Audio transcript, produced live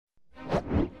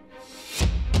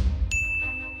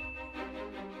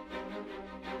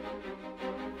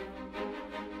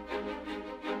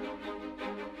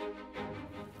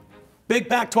Big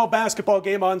Pac-12 basketball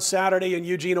game on Saturday in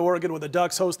Eugene, Oregon, when the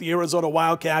Ducks host the Arizona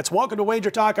Wildcats. Welcome to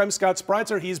WagerTalk. I'm Scott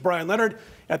Spreitzer. He's Bryan Leonard.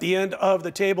 At the end of the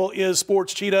table is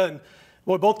Sports Cheetah. And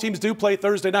boy, both teams do play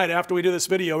Thursday night after we do this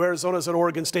video. Arizona's at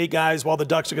Oregon State, guys, while the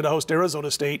Ducks are going to host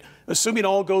Arizona State. Assuming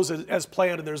all goes as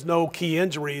planned and there's no key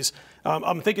injuries,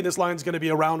 I'm thinking this line's going to be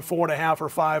around 4.5 or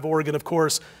 5. Oregon, of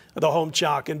course, the home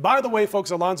chalk. And by the way,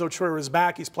 folks, Alonzo Trier is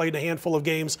back. He's played a handful of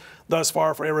games thus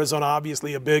far for Arizona.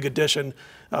 Obviously, a big addition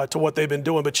to what they've been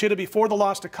doing. But Cheetah, before the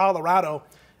loss to Colorado,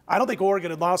 I don't think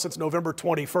Oregon had lost since November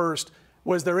 21st.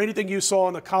 Was there anything you saw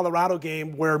in the Colorado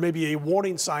game where maybe a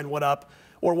warning sign went up,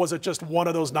 or was it just one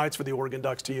of those nights for the Oregon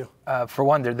Ducks to you? For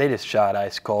one, they just shot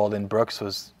ice cold, and Brooks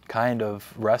was kind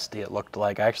of rusty, it looked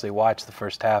like. I actually watched the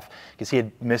first half because he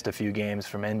had missed a few games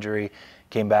from injury,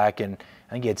 came back, and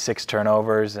I think he had 6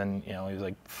 turnovers, and he was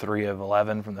like 3 of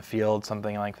 11 from the field,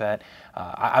 something like that.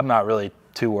 I'm not really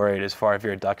too worried as far if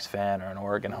you're a Ducks fan or an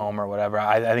Oregon home or whatever.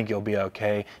 I think you'll be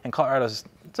okay. And Colorado's,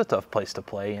 it's a tough place to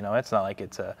play. It's not like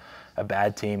it's a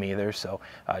bad team either. So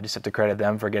I just have to credit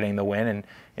them for getting the win. And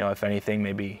if anything,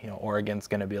 maybe Oregon's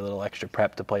going to be a little extra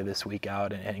prep to play this week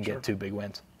out and get 2 big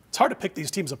wins. It's hard to pick these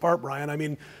teams apart, Bryan. I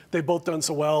mean, they've both done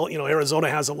so well. Arizona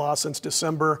hasn't lost since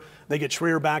December. They get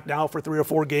Trier back now for 3 or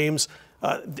 4 games.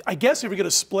 I guess if you're going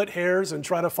to split hairs and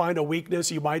try to find a weakness,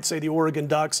 you might say the Oregon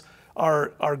Ducks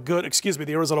are good. Excuse me,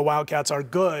 the Arizona Wildcats are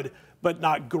good, but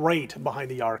not great behind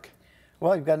the arc.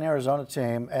 Well, you've got an Arizona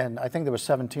team, and I think there was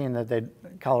 17 that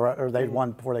they'd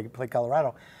won before they played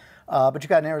Colorado. But you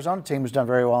got an Arizona team who's done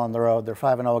very well on the road. They're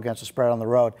 5-0 against the spread on the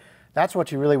road. That's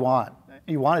what you really want.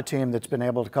 You want a team that's been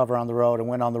able to cover on the road and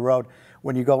win on the road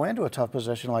when you go into a tough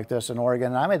position like this in Oregon.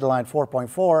 And I made the line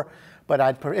 4.4,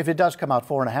 but if it does come out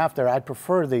 4.5 there, I'd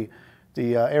prefer the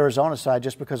Arizona side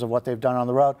just because of what they've done on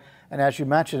the road. And as you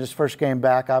mentioned, his first game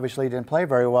back, obviously he didn't play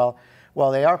very well. Well,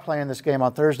 they are playing this game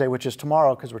on Thursday, which is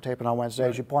tomorrow because we're taping on Wednesday,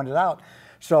 as you pointed out.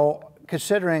 So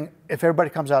considering if everybody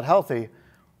comes out healthy,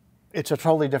 it's a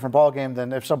totally different ball game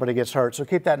than if somebody gets hurt. So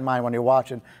keep that in mind when you're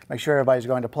watching. Make sure everybody's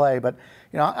going to play. But,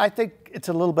 I think it's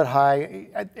a little bit high.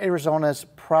 Arizona's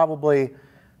probably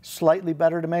slightly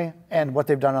better to me and what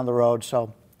they've done on the road.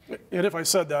 So. And if I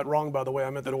said that wrong, by the way, I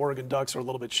meant that Oregon Ducks are a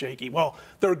little bit shaky. Well,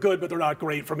 they're good, but they're not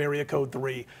great from area code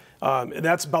 3. And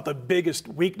that's about the biggest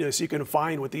weakness you can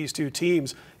find with these two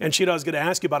teams. And Cheetah, I was going to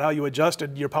ask you about how you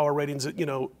adjusted your power ratings,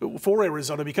 for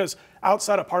Arizona, because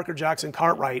outside of Parker Jackson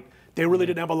Cartwright, they really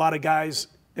didn't have a lot of guys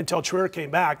until Trier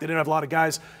came back. They didn't have a lot of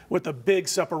guys with the big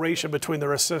separation between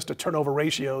their assist to turnover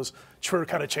ratios. Trier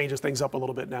kind of changes things up a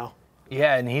little bit now.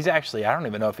 Yeah, and he's actually, I don't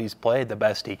even know if he's played the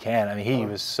best he can. I mean, he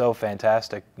was so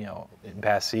fantastic, in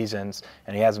past seasons,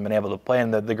 and he hasn't been able to play.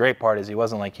 And the great part is he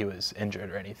wasn't like he was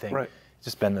injured or anything. Right. It's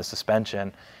just been the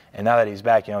suspension. And now that he's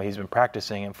back, he's been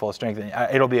practicing in full strength.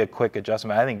 And it'll be a quick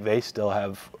adjustment. I think they still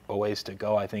have a ways to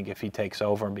go. I think if he takes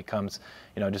over and becomes,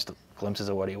 just glimpses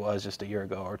of what he was just a year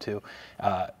ago or 2,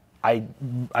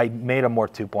 I made him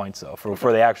worth 2 points though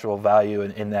for the actual value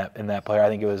in that player. I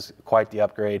think it was quite the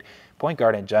upgrade. Point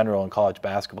guard in general in college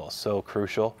basketball is so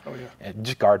crucial. Oh, yeah. And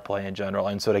just guard play in general.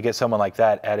 And so to get someone like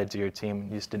that added to your team,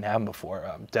 you just didn't have him before.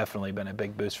 Definitely been a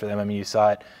big boost for them. I mean, you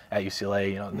saw it at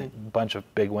UCLA. A bunch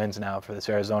of big wins now for this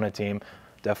Arizona team.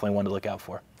 Definitely one to look out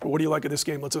for. What do you like of this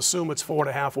game? Let's assume it's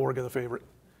 4.5. Oregon the favorite.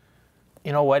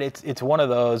 You know what? It's one of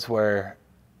those where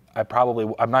I'm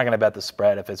not going to bet the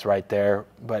spread if it's right there,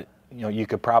 but you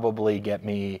could probably get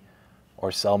me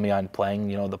or sell me on playing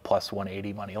the plus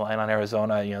 180 money line on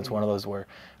Arizona. It's one of those where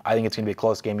I think it's going to be a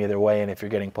close game either way, and if you're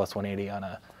getting plus 180 on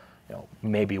a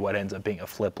maybe what ends up being a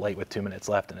flip late with 2 minutes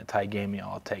left in a tie game,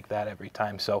 I'll take that every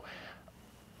time. So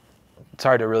it's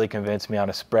hard to really convince me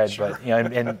on a spread. Sure. But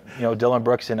Dylan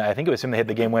Brooks, and I think it was him that hit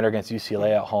the game winner against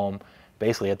UCLA at home,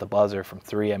 basically at the buzzer from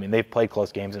 3. I mean, they've played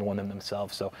close games and won them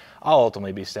themselves. So I'll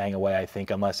ultimately be staying away, I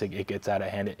think, unless it gets out of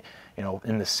hand.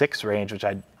 In the 6 range, which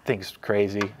I think is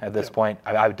crazy at this point,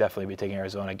 I would definitely be taking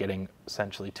Arizona, getting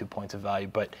essentially 2 points of value,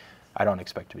 but I don't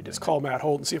expect to be doing that. Let's call Matt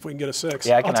Holt and see if we can get a 6.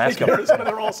 Yeah, I can ask him. Arizona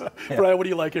there also. Yeah. Bryan, what do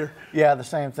you like here? Yeah, the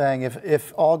same thing.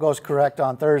 If all goes correct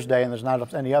on Thursday and there's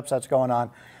not any upsets going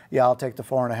on, yeah, I'll take the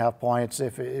 4.5 points.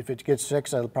 If it gets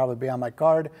 6, it'll probably be on my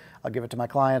card. I'll give it to my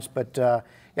clients. But yeah,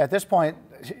 at this point,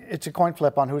 it's a coin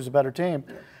flip on who's the better team,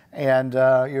 and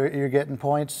you're getting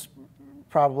points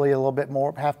probably a little bit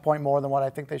more, half point more than what I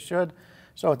think they should.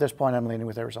 So at this point, I'm leaning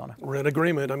with Arizona. We're in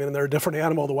agreement. I mean, they're a different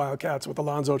animal, the Wildcats, with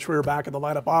Alonzo Trier back in the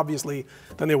lineup, obviously,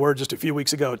 than they were just a few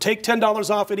weeks ago. Take $10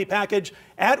 off any package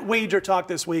at WagerTalk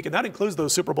this week, and that includes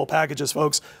those Super Bowl packages,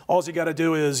 folks. All you got to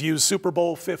do is use Super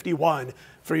Bowl 51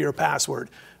 for your password.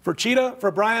 For Cheetah,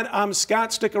 for Bryan, I'm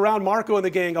Scott. Stick around. Marco and the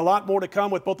gang. A lot more to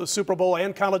come with both the Super Bowl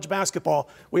and college basketball.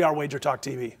 We are WagerTalk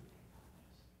TV.